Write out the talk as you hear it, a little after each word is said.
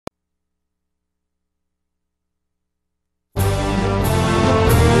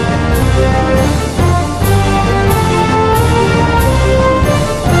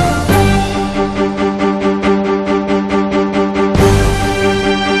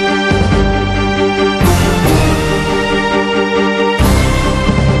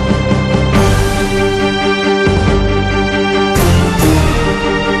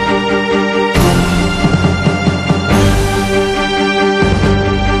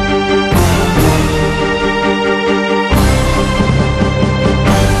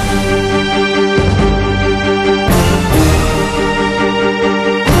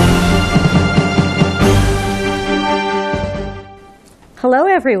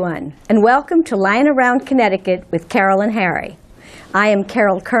everyone, and welcome to Lying Around Connecticut with Carol and Harry. I am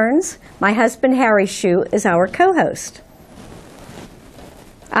Carol Kearns. My husband Harry Shue is our co-host.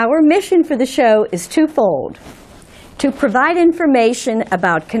 Our mission for the show is twofold: to provide information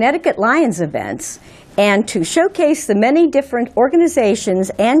about Connecticut Lions events and to showcase the many different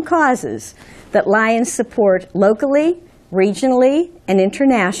organizations and causes that Lions support locally, regionally, and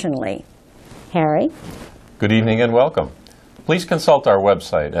internationally. Harry? Good evening and welcome. Please consult our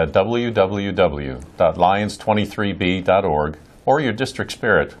website at www.lions23b.org or your district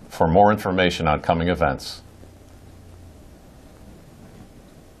spirit for more information on coming events.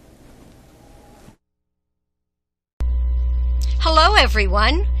 Hello,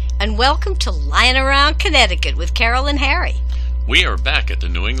 everyone, and welcome to Lying Around Connecticut with Carol and Harry. We are back at the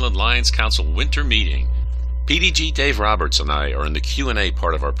New England Lions Council winter meeting. PDG Dave Roberts and I are in the Q&A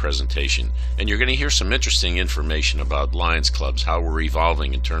part of our presentation, and you're going to hear some interesting information about Lions clubs, how we're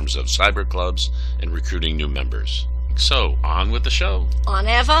evolving in terms of cyber clubs and recruiting new members. So, on with the show. On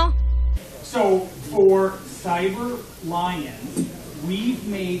Evo. So, for Cyber Lions, we've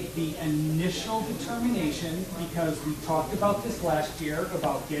made the initial determination, because we talked about this last year,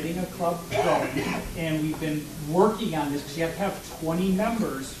 about getting a club going, and we've been working on this, because you have to have 20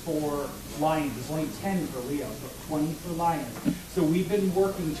 members for Lions. There's only 10 for Leos, but 20 for Lions. So we've been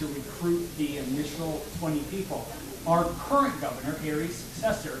working to recruit the initial 20 people. Our current governor, Harry's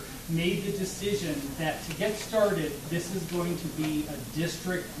successor, made the decision that to get started, this is going to be a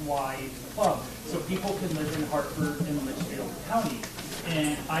district-wide club. So people can live in Hartford and Litchfield County.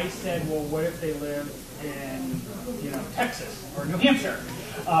 And I said, well, what if they live in, Texas or New Hampshire?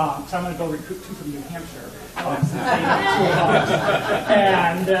 So I'm going to go recruit two from New Hampshire.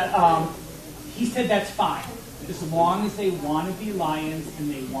 And he said that's fine, as long as they want to be Lions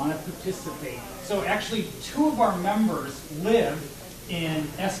and they want to participate. So actually, two of our members live in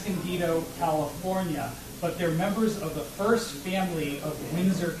Escondido, California, but they're members of the first family of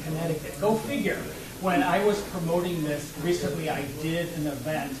Windsor, Connecticut. Go figure. When I was promoting this recently, I did an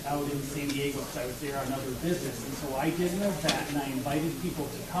event out in San Diego because I was there on other business. And so I did an event and I invited people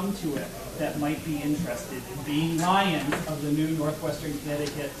to come to it that might be interested in being Lions of the new Northwestern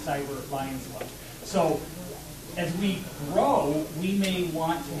Connecticut Cyber Lions Club. So as we grow, we may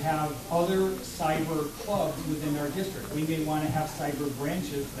want to have other cyber clubs within our district. We may want to have cyber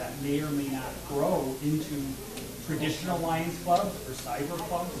branches that may or may not grow into traditional Lions clubs or cyber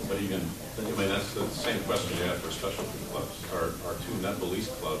clubs. But that's the same question you have for specialty clubs. Our two net police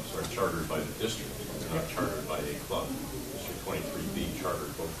clubs are chartered by the district. They're not chartered by a club. District 23B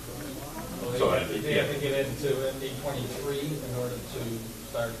chartered both clubs. Well, they have to get into ND23 in order to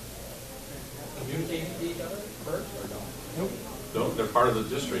start communicating to each other first, or no? Nope. No, they're part of the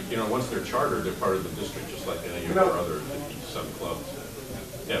district. Once they're chartered, they're part of the district, just like any of our other 57 clubs.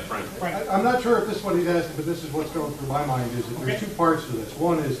 Yeah, Frank. I'm not sure if this is what he's asking, but this is what's going through my mind. Is that there's two parts to this.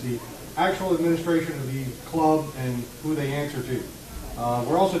 One is the actual administration of the club and who they answer to.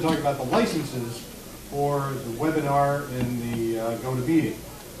 We're also talking about the licenses for the webinar and the GoToMeeting.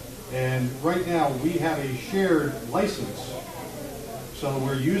 And right now we have a shared license, so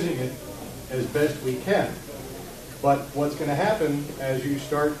we're using it as best we can. But what's going to happen as you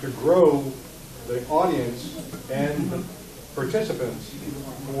start to grow the audience and the participants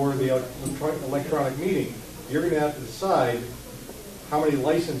for the electronic meeting, you're going to have to decide how many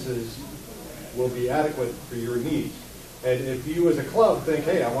licenses will be adequate for your needs. And if you as a club think,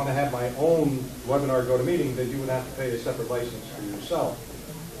 hey, I want to have my own webinar GoToMeeting, then you would have to pay a separate license for yourself.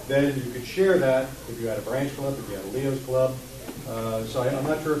 Then you could share that if you had a branch club, if you had a Leo's club. So I'm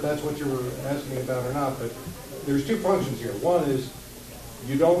not sure if that's what you were asking about or not, but there's two functions here. One is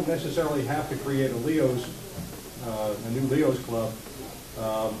you don't necessarily have to create a new Leo's club,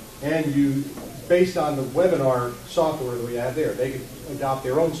 and you, based on the webinar software that we have there, they could adopt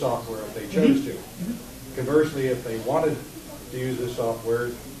their own software if they chose to. Conversely, if they wanted to use this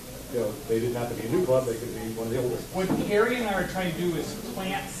software, they didn't have to be a new club, they could be one of the older. What Harry and I are trying to do is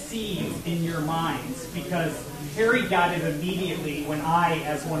plant seeds in your minds, because Harry got it immediately when I,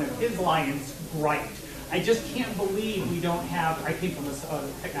 as one of his Lions, griped. I just can't believe we don't have, I came from a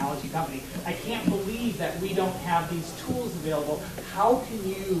technology company, I can't believe that we don't have these tools available. How can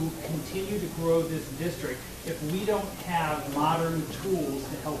you continue to grow this district if we don't have modern tools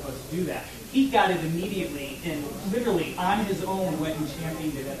to help us do that? he got it immediately and literally on his own went and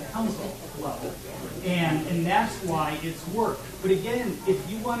championed it at the council level. And that's why it's worked. But again, if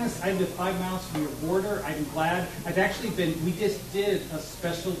you want us, I live 5 miles from your border, I'm glad. I've actually been, we just did a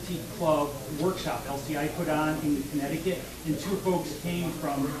specialty club workshop LCI put on in Connecticut, and 2 folks came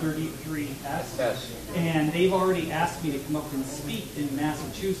from 33S. Yes. And they've already asked me to come up and speak in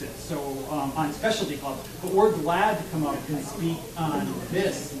Massachusetts, so on specialty club. But we're glad to come up and speak on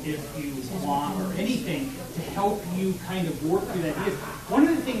this if you want, or anything to help you kind of work through that ideas. One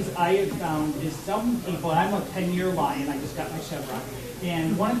of the things I have found is some people, and I'm a 10-year Lion, I just got my Chevron,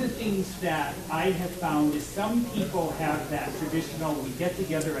 and one of the things that I have found is some people have that traditional, we get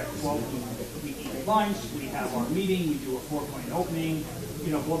together at 12 noon, we eat lunch, we have our meeting, we do a 4-point opening,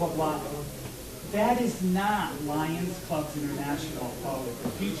 you know, blah, blah, blah. That is not Lions Clubs International of the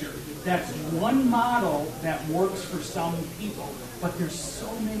future. That's one model that works for some people, but there's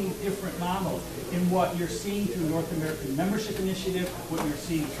so many different models. And what you're seeing through North American Membership Initiative, what you're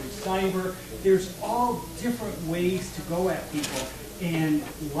seeing through cyber, there's all different ways to go at people. And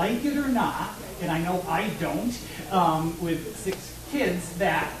like it or not, and I know I don't, with 6 kids,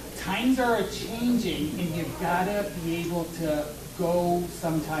 that times are a-changing, and you've got to be able to go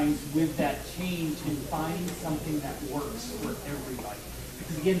sometimes with that change and find something that works for everybody.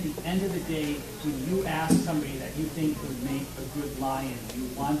 Because again, at the end of the day, when you ask somebody that you think would make a good Lion, you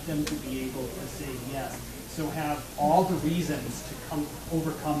want them to be able to say yes. So have all the reasons to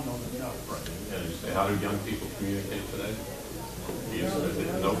overcome those no's. Right. And you say, how do young people communicate today?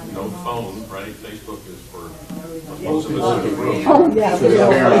 No phone, right? Facebook is for most of us in the room. Oh, yeah,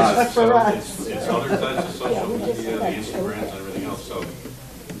 for us. It's other types of social media, the Instagrams and everything else. So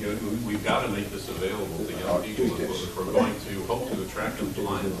you know, we've got to make this available to young people if we're going to hope to attract them to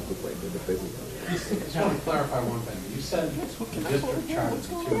Lions. Just want to clarify one thing. You said the district charters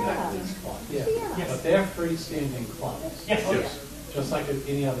 2 Netflix clubs. Yeah. Yes. But they're freestanding clubs. Yes. Yes. Just like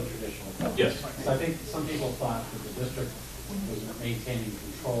any other traditional club. Yes. So I think some people thought that the district was maintaining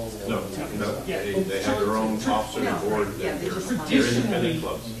control. No. They have their own officer board. They're independent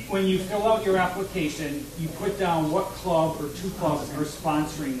clubs. When you fill out your application, you put down what club or 2 clubs are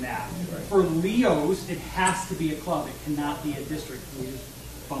sponsoring that. Right. For Leos, it has to be a club. It cannot be a district. We just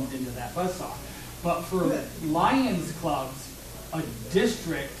bumped into that buzzsaw. But for Lions clubs, a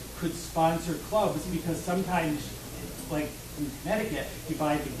district could sponsor clubs because sometimes, like in Connecticut, you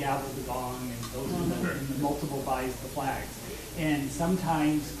buy the gavel, the gong, and those and the multiple buys the flags. And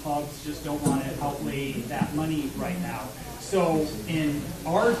sometimes clubs just don't want to outlay that money right now. So in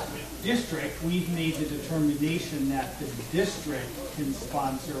our district, we've made the determination that the district can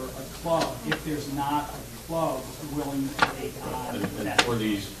sponsor a club if there's not a club willing to take on that. And for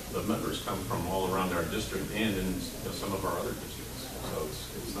these, the members come from all around our district and in some of our other districts. So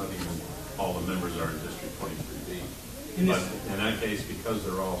it's not even all the members are in District 23B. But in that case, because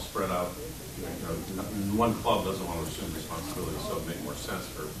they're all spread out, one club doesn't want to assume responsibility, so it makes more sense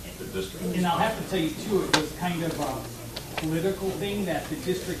for the district. And I'll have to tell you too, it was kind of a political thing that the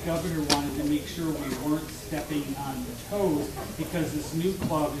district governor wanted to make sure we weren't stepping on the toes, because this new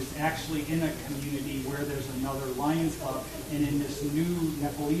club is actually in a community where there's another Lions club, and in this new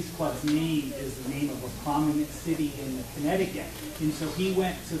Nepalese club's name is the name of a prominent city in Connecticut. And so he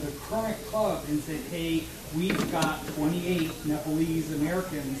went to the current club and said, hey, we've got 28 Nepalese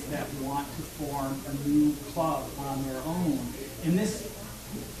Americans that want to form a new club on their own. And this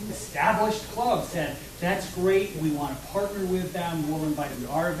established club said, that's great, we want to partner with them, we'll invite them to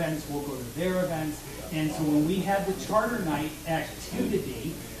our events, we'll go to their events. And so when we had the charter night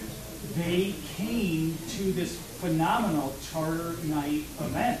activity, they came to this phenomenal charter night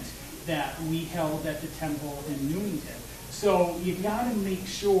event that we held at the temple in Newington. So you got to make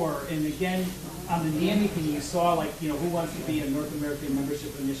sure, and again, on the NAMI thing, you saw who wants to be a North American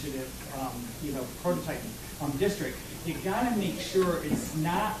Membership Initiative, prototype district. You got to make sure it's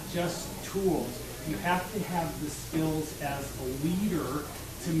not just tools. You have to have the skills as a leader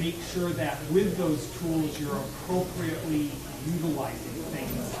to make sure that with those tools you're appropriately utilizing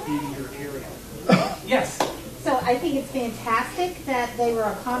things in your area. Yes? So I think it's fantastic that they were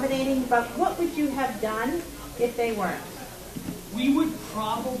accommodating, but what would you have done if they weren't? We would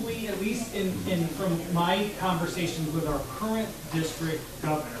probably, at least from my conversations with our current district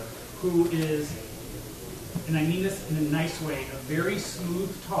governor, who is, and I mean this in a nice way, a very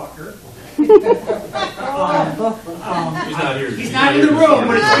smooth talker. He's not here. He's not in the room,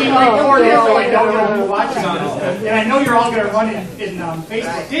 but it's being recorded, so I know you'll be watching this. And I know you're all going to run in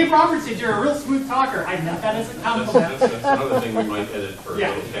Facebook. Dave Roberts said you're a real smooth talker. I meant that as a compliment. That's another thing we might edit for a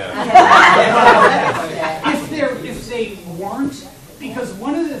little cat. If they weren't, Because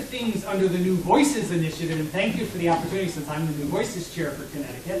one of the things under the New Voices initiative, and thank you for the opportunity since I'm the New Voices chair for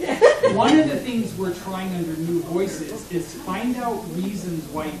Connecticut, one of the things we're trying under New Voices is find out reasons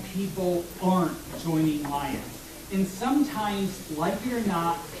why people aren't joining Lions. And sometimes, like it or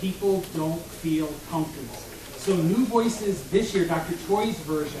not, people don't feel comfortable. So New Voices this year, Dr. Troy's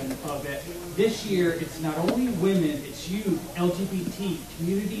version of it, this year it's not only women, it's youth, LGBT,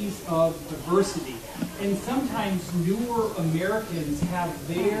 communities of diversity. And sometimes newer Americans have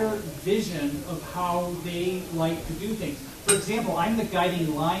their vision of how they like to do things. For example, I'm the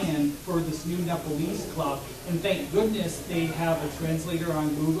guiding lion for this new Nepalese club, and thank goodness they have a translator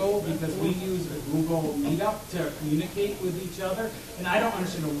on Google because we use a Google Meetup to communicate with each other, and I don't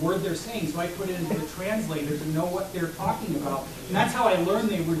understand a word they're saying, so I put it into the translator to know what they're talking about. And that's how I learned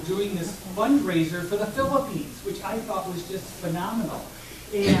they were doing this fundraiser for the Philippines, which I thought was just phenomenal.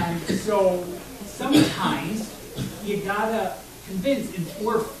 And so sometimes you gotta convince, and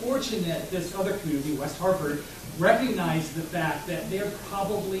we're fortunate this other community, West Hartford, recognize the fact that they're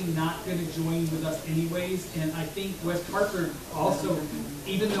probably not going to join with us anyways, and I think West Hartford also,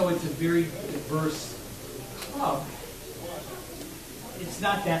 even though it's a very diverse club, it's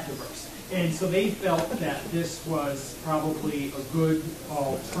not that diverse. And so they felt that this was probably a good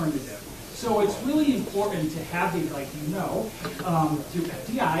alternative. So it's really important to have the, like you know, through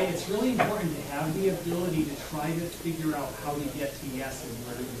FDI, it's really important to have the ability to try to figure out how to get to yes and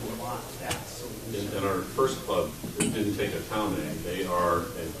where you want that solution. And our first club didn't take a town name. They are,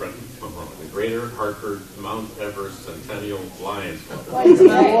 and correct me if I'm wrong, the Greater Hartford Mount Everest Centennial Lions Club.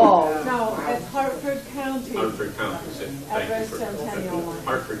 No, it's Hartford County. Hartford County. Thank you Everest for Centennial Lions.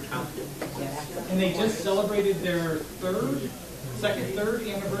 Hartford County. And they just celebrated their third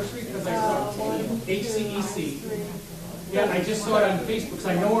anniversary because I saw HCEC. Yeah, I just saw it on Facebook because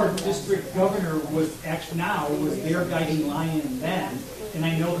I know our district governor was actually was their guiding lion then, and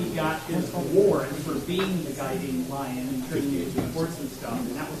I know he got his award for being the guiding lion and turning into reports and stuff,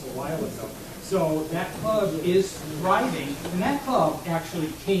 and that was a while ago. So that club is thriving, and that club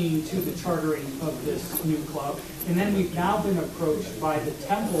actually came to the chartering of this new club. And then we've now been approached by the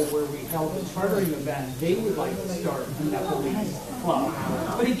temple where we held the chartering event. They would like to start a Nepalese club.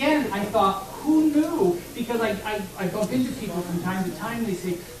 But again, I thought, who knew? Because I bump into people from time to time, they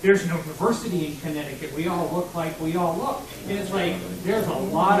say, there's no diversity in Connecticut. We all look like we all look. And it's like, there's a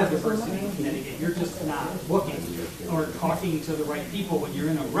lot of diversity in Connecticut. You're just not looking or talking to the right people when you're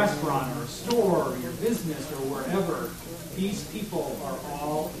in a restaurant or a store or your business or wherever. These people are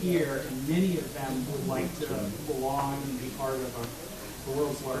all here, and many of them would like to belong and be part of the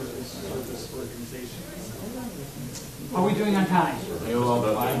world's largest service organization. How are we doing on time?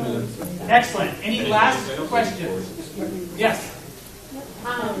 5 minutes. Excellent. Any last questions? Yes.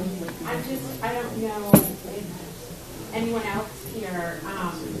 I don't know if anyone else here,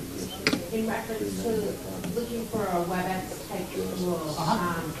 in reference to looking for a WebEx type tool,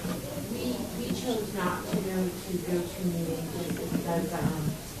 we chose not to go to GoToMeeting just because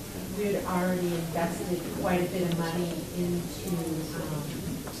we had already invested quite a bit of money into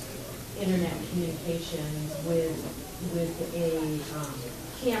internet communications with a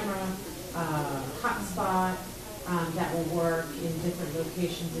camera, hotspot that will work in different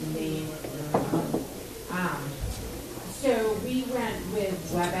locations in Maine. So we went with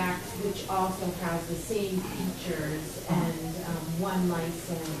WebEx, which also has the same features and one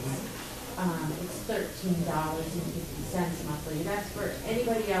license. It's $13.50 monthly. That's for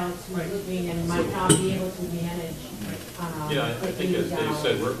anybody else who's looking and might not be able to manage. Yeah, I think as Dave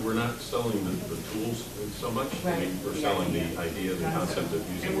said, we're not selling the tools so much. I mean, we're selling the idea, the concept of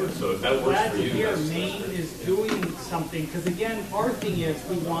using it. So if that works for you, glad to hear Maine is doing something, because again, our thing is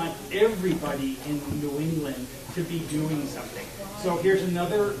we want everybody in New England to be doing something. So here's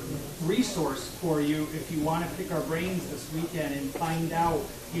another resource for you if you want to pick our brains this weekend and find out,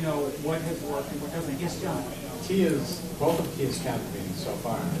 you know, what has worked and what doesn't. Yes, John? Both of Tia's CAD meetings so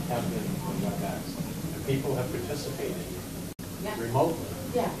far have been on WebEx, and people have participated remotely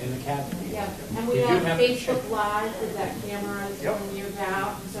in the CAD meeting. Yeah, and we have Facebook Live with that camera when you're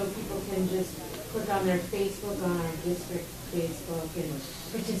out, so people can just click on their Facebook, on our district Facebook, and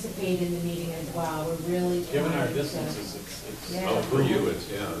participate in the meeting as well. We're really given our distances, it's for you, it's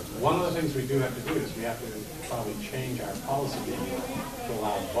one of the things we do have to do is we have to probably change our policy to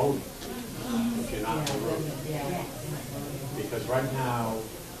allow voting if you're not in the room. Because right now,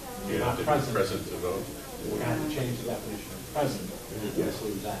 You have to be present to vote. We're going to have to change the definition of present. Yes,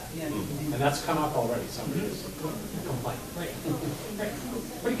 leave that. And that's come up already. Somebody has complained. Right.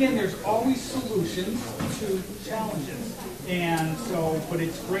 But again, there's always solutions to challenges. And so, but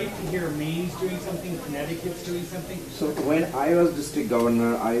it's great to hear Maine's doing something, Connecticut's doing something. So when I was district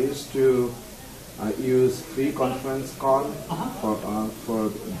governor, I used to use free conference call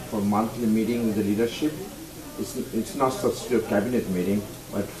for monthly meeting with the leadership. It's not substitute cabinet meeting,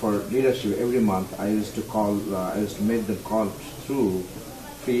 but for leadership every month I used to call. I used to make the call through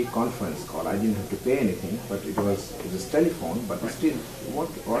free conference call. I didn't have to pay anything, but it was telephone, but it's still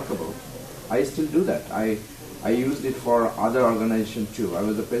workable. I still do that. I used it for other organizations too. I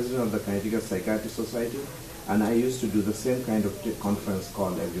was the president of the Connecticut Psychiatry Society, and I used to do the same kind of conference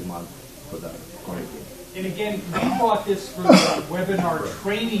call every month for the community. And again, we bought this for the webinar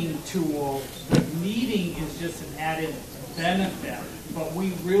training tool. The meeting is just an added benefit, but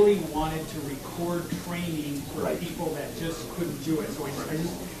we really wanted to record training for people that just couldn't do it. So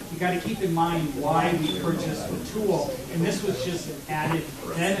you got to keep in mind why we purchased the tool, and this was just an added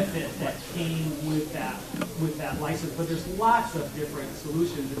benefit that came with that license. But there's lots of different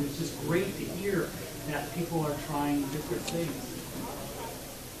solutions, and it's just great to hear that people are trying different things.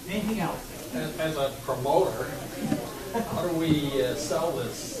 Anything else? As a promoter, how do we sell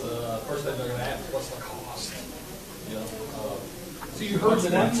this? First thing they're going to ask, what's the cost? You know, so you heard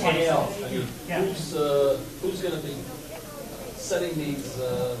the entail. Who's going to be setting these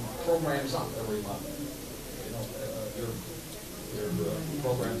programs up every month? You know, your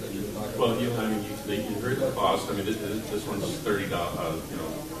programs that you're talking about. Well, you heard the cost. I mean, this one's $30. You know,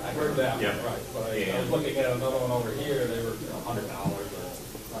 I heard that. Yeah. Right. But I was looking at another one over here. They were $100 or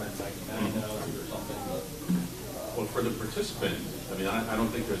 $199 or something. But well, for the participant, I mean, I don't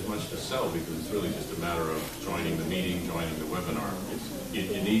think there's much to sell because it's really just a matter of joining the meeting, joining the webinar.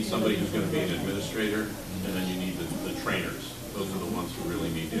 You need somebody who's going to be an administrator, and then you need the trainers. Those are the ones who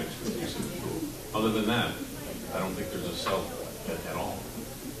really need the expertise in the tool. Other than that, I don't think there's a sell at all.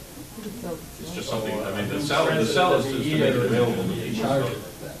 It's just something. I mean, the sell is just to make it available to people.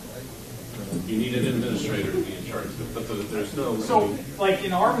 You need an administrator to be in charge, but there's no. So, like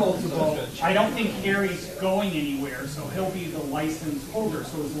in our multiple, I don't think Harry's going anywhere, so he'll be the license holder.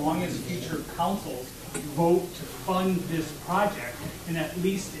 So as long as future councils vote to fund this project, and at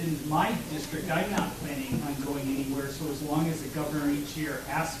least in my district, I'm not planning on going anywhere. So as long as the governor each year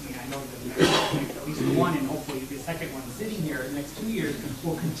asks me, I know that there's at least one, and hopefully the second one sitting here in the next 2 years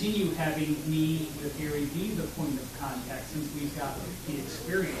will continue having me, with Harry, be the point of contact since we've got the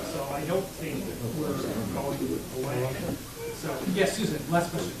experience. So I don't think we're going away. So yes, Susan,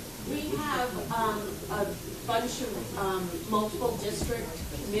 last question. We have a bunch of multiple district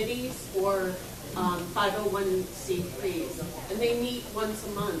committees or 501c3s, and they meet once a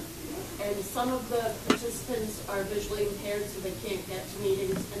month. And some of the participants are visually impaired, so they can't get to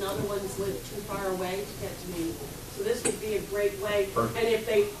meetings, and other ones live too far away to get to meetings. So this would be a great way. And if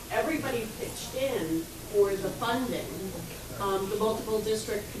everybody pitched in for the funding, the multiple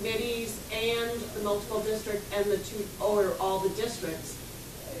district committees and the multiple district and the two or all the districts,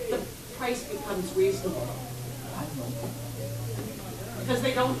 the price becomes reasonable. Because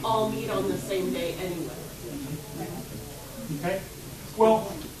they don't all meet on the same day anyway. Okay. Well,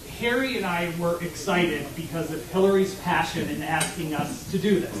 Harry and I were excited because of Hillary's passion in asking us to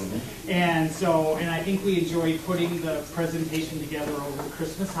do this. And I think we enjoyed putting the presentation together over the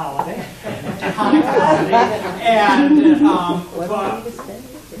Christmas holiday. But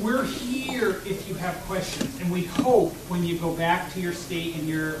we're here if you have questions. And we hope when you go back to your state and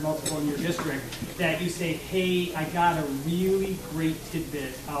your multiple in your district that you say, hey, I got a really great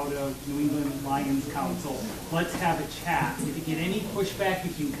tidbit out of New England Lions Council. Let's have a chat. If you get any pushback,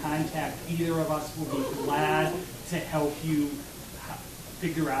 you can contact either of us. We'll be glad to help you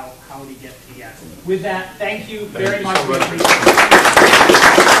figure out how to get to yes. With that, thank you very much. On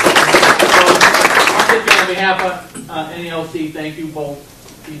behalf of NELC, thank you both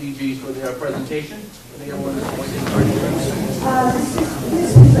PDGs for their presentation. This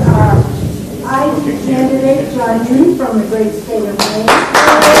is ID candidate John Newton from the great state of Maine.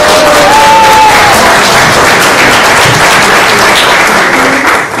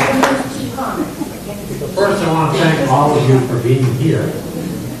 First, I want to thank all of you for being here,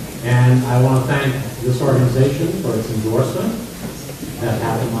 and I want to thank this organization for its endorsement. That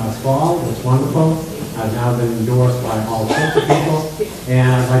happened last fall. It's wonderful. I've now been endorsed by all sorts of people, and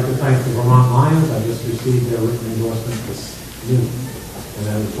I'd like to thank the Vermont Lions. I just received their written endorsement this noon, and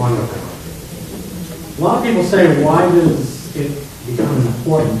that was wonderful. A lot of people say, why does it become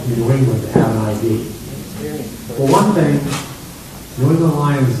important in New England to have an ID? Well, one thing, New England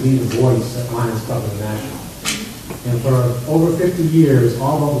Lions need a voice at Lions Club International. And for over 50 years,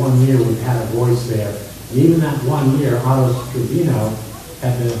 all but 1 year, we've had a voice there. And even that 1 year, Otto Trevino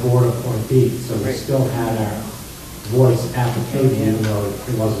had been a board appointee, so we still had our voice at the table, even though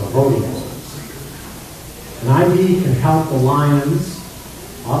it wasn't a voting voice. An ID can help the Lions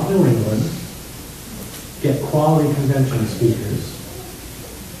of New England get quality convention speakers.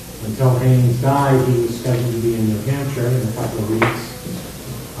 Until Haynes died, he was scheduled to be in New Hampshire in a couple of weeks.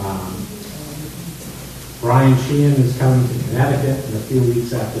 Brian Sheehan is coming to Connecticut in a few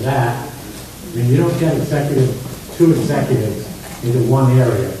weeks after that. I mean, you don't get two executives into one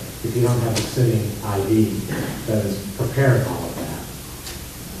area if you don't have a sitting ID that is preparing all of that.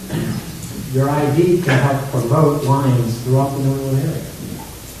 Your ID can help promote Lions throughout the New England area.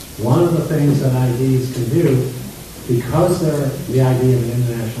 One of the things that IDs can do, because they're the ID of an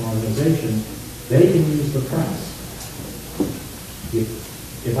international organization, they can use the press.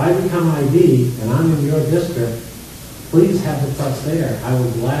 If I become ID and I'm in your district, please have the press there. I will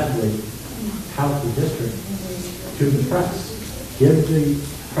gladly tout the district to the press. Give the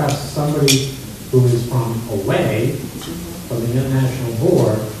press somebody who is from away from the international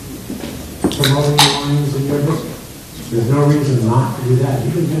board promoting the Lions in your district. There's no reason not to do that.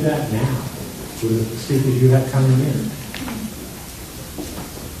 You can do that now with the speakers you have coming in.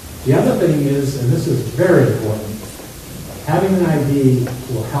 The other thing is, and this is very important, having an ID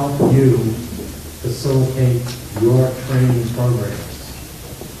will help you facilitate your training programs.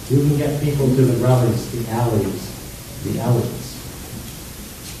 You can get people to the rallies, the alleys, the alleys.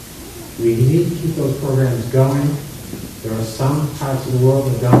 We need to keep those programs going. There are some parts of the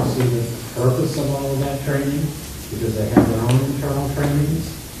world that don't see the purpose of all of that training because they have their own internal trainings.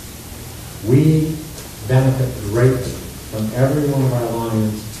 We benefit greatly from every one of our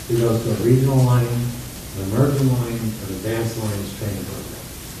Lions who goes to a regional Lion, an emerging Lion, an advanced Lions training program.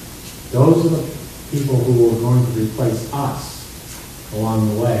 Those are the people who are going to replace us along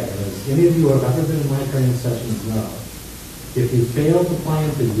the way. And as any of you who have ever been in my training sessions know, if you fail to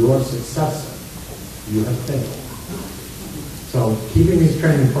plan for your successor, you have failed. So keeping these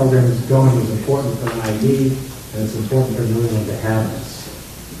training programs going is important for an ID, and it's important for New England to have this.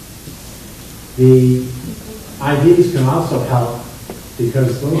 The IDs can also help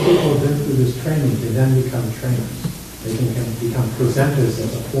because those people who have been through this training can then become trainers. They can become presenters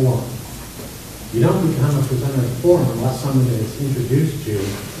at the forum. You don't become a presenter at the forum unless someone has introduced you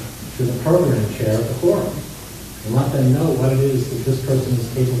to the program chair at the forum and let them know what it is that this person is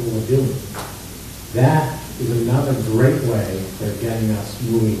capable of doing. That is another great way for getting us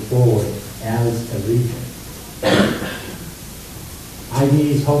moving forward as a region.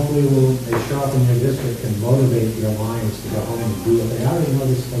 IDs hopefully will, they show up in your district and motivate your Lions to go home and do what they already know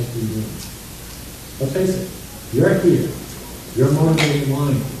they're supposed to be doing. Let's face it, you're here. You're motivating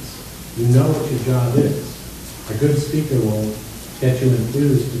Lions. You know what your job is. A good speaker will get you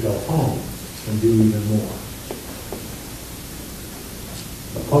enthused to go home and do even more.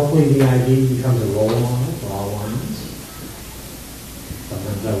 Hopefully the ID becomes a role model for all Lions.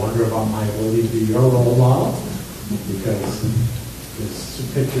 Sometimes I wonder about my ability to be your role model because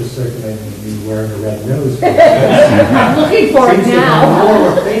this picture circulating of me wearing a red nose. I'm looking for it now. All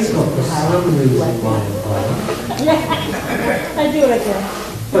over Facebook for some reason, Lion Club. I do it again.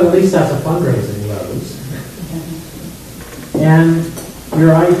 But at least that's a fundraising rose. And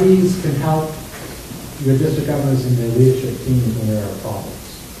your IDs can help your district governors and their leadership teams when there are problems.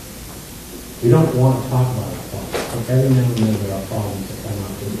 We don't want to talk about problems, but every now and then there are problems that come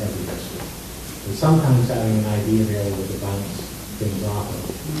up in every district. And sometimes having an ID available to bounce things off of.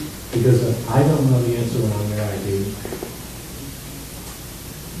 Because if I don't know the answer when I'm their ID,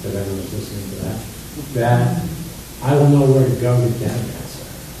 that everyone's listening to that I will know where to go to get an answer.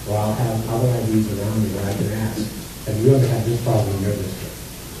 Or I'll have other IDs around me that I can ask, have you ever had this problem in your district?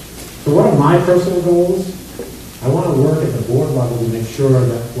 So what are my personal goals? I want to work at the board level to make sure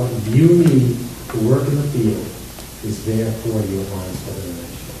that what you need to work in the field is there for you at Lions Club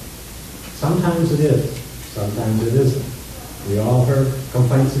International. Sometimes it is, sometimes it isn't. We all heard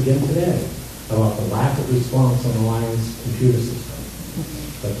complaints again today about the lack of response on the Lions computer system.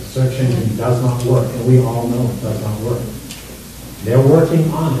 That the search engine does not work, and we all know it does not work. They're working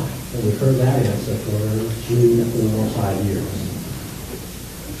on it, and we've heard that answer for 3, 4, 5 years.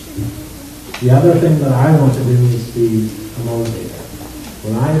 The other thing that I want to do is be a motivator.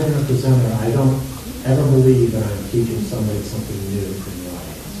 When I have been a presenter, I don't ever believe that I'm teaching somebody something new from the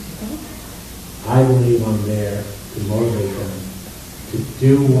audience. I believe I'm there to motivate them to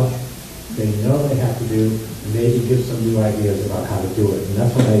do what they know they have to do, and maybe give some new ideas about how to do it. And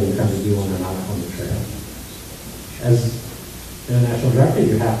that's what I intend to do when I'm out on the trail. As International Director,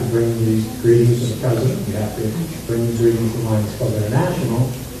 you have to bring the greetings to the President, you have to bring the greetings to Lions Club International,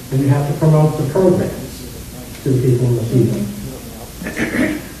 and you have to promote the programs to the people in the field.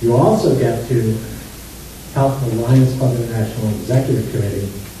 You also get to help the Lions Club International Executive Committee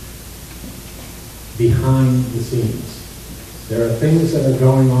behind the scenes. There are things that are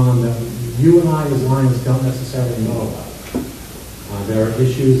going on that you and I as Lions don't necessarily know about. There are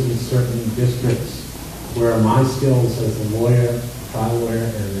issues in certain districts where my skills as a lawyer, trial lawyer,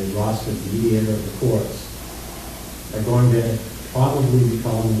 and a rostered mediator of the courts are going to probably be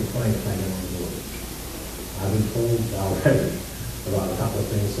called into play if I get on board. I've been told already about a couple of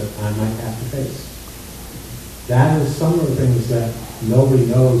things that I might have to face. That is some of the things that nobody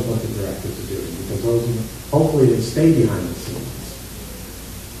knows what the directors are doing, because those are, hopefully they stay behind the scenes.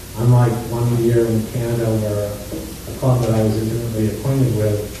 Unlike one year in Canada where a club that I was intimately acquainted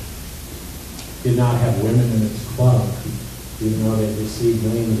with did not have women in its club, even though they received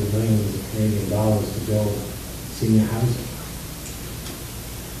millions and millions of Canadian dollars to build senior housing.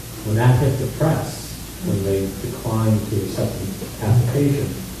 When that hit the press, when they declined to accept the application,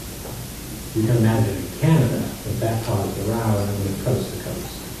 you can imagine in Canada that caused a row and it went coast to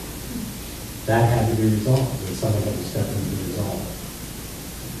coast. That had to be resolved, and some of it was definitely resolved.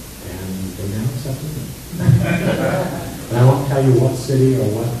 And they now accept it. And I won't tell you what city or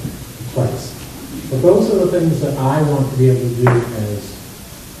what place. But those are the things that I want to be able to do as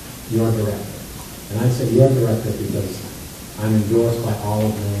your director. And I say your director because I'm endorsed by all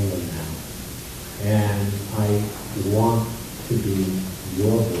of New England now. And I want to be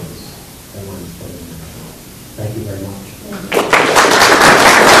your voice at Lions Club International. Thank you very much.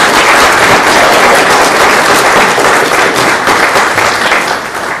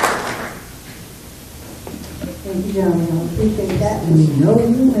 Thank you, gentlemen. I appreciate that. And we know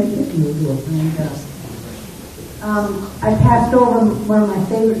you make it, and you'll do a fine job. I passed over one of my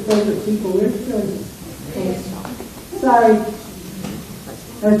favorite people. Where's Joyce? Okay. Sorry.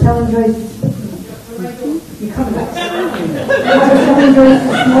 I was telling Joyce. You come back. I was telling Joyce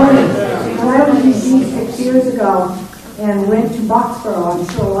this morning. When I was in D.C. 6 years ago and went to Boxborough, I'm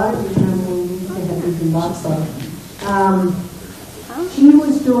sure a lot of you remember when we used to have these in Boxborough. She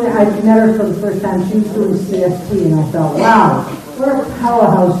was doing, I met her for the first time, she was doing CST, and I thought, wow, what a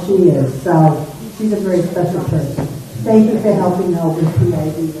powerhouse she is. So she's a very special person. Thank you for helping out with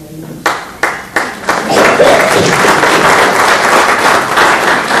PID.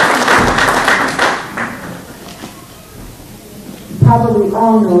 You probably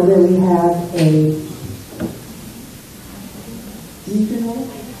all know that we have a regional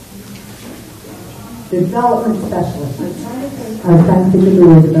development specialist. I'm trying to think of the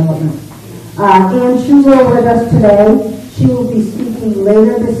word development. And she's over with us today. She will be speaking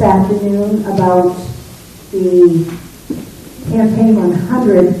later this afternoon about the Campaign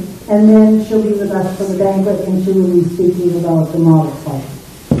 100, and then she'll be with us for the banquet, and she will be speaking about the model site.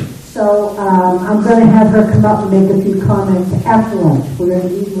 So I'm going to have her come up and make a few comments after lunch. We're going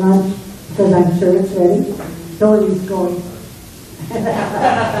to eat lunch because I'm sure it's ready. Dorothy's going.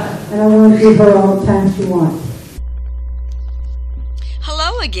 And I want to give her all the time she wants.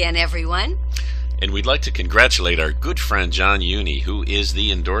 Hello again, everyone. And we'd like to congratulate our good friend John Uni, who is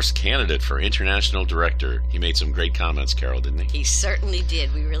the endorsed candidate for International Director. He made some great comments, Carol, didn't he? He certainly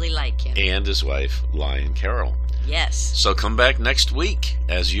did. We really like him. And his wife, Lion Carol. Yes. So come back next week.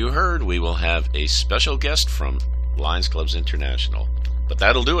 As you heard, we will have a special guest from Lions Clubs International. But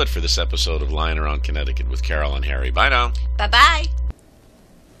that'll do it for this episode of Lion Around Connecticut with Carol and Harry. Bye now. Bye-bye.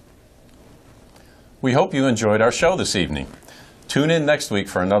 We hope you enjoyed our show this evening. Tune in next week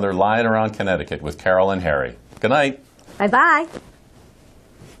for another Lion Around Connecticut with Carol and Harry. Good night. Bye-bye.